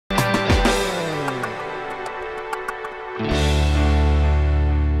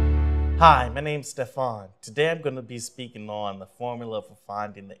Hi, my name's Stefan. Today I'm going to be speaking on the formula for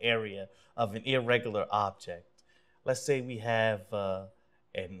finding the area of an irregular object. Let's say we have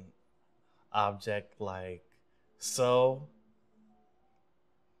an object like so,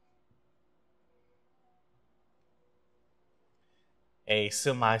 a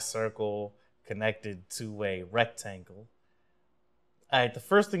semicircle connected to a rectangle. All right, the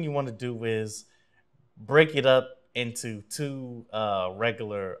first thing you want to do is break it up into two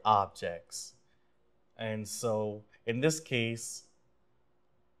regular objects. And so in this case,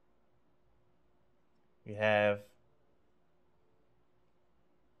 we have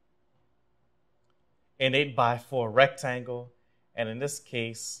an 8x4 rectangle, and in this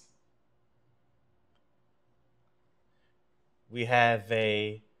case, we have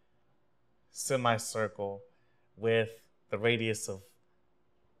a semicircle with the radius of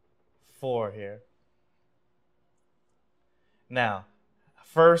 4 here. Now,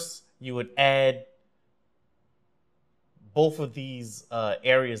 first you would add both of these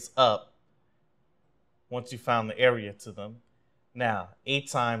areas up once you found the area to them. Now, 8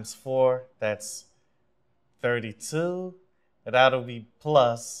 times 4, that's 32. That'll be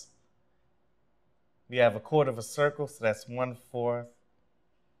plus. We have a quarter of a circle, so that's 1/4.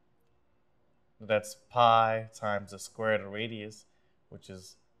 That's pi times the square of the radius, which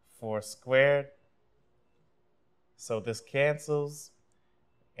is 4 squared. So this cancels,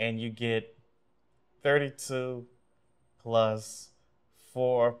 and you get 32 plus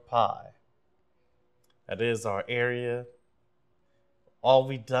 4 pi. That is our area. All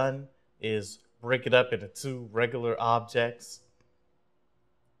we've done is break it up into two regular objects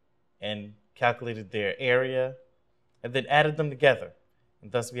and calculated their area, and then added them together.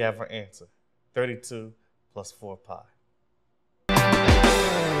 And thus we have our answer, 32 plus 4 pi.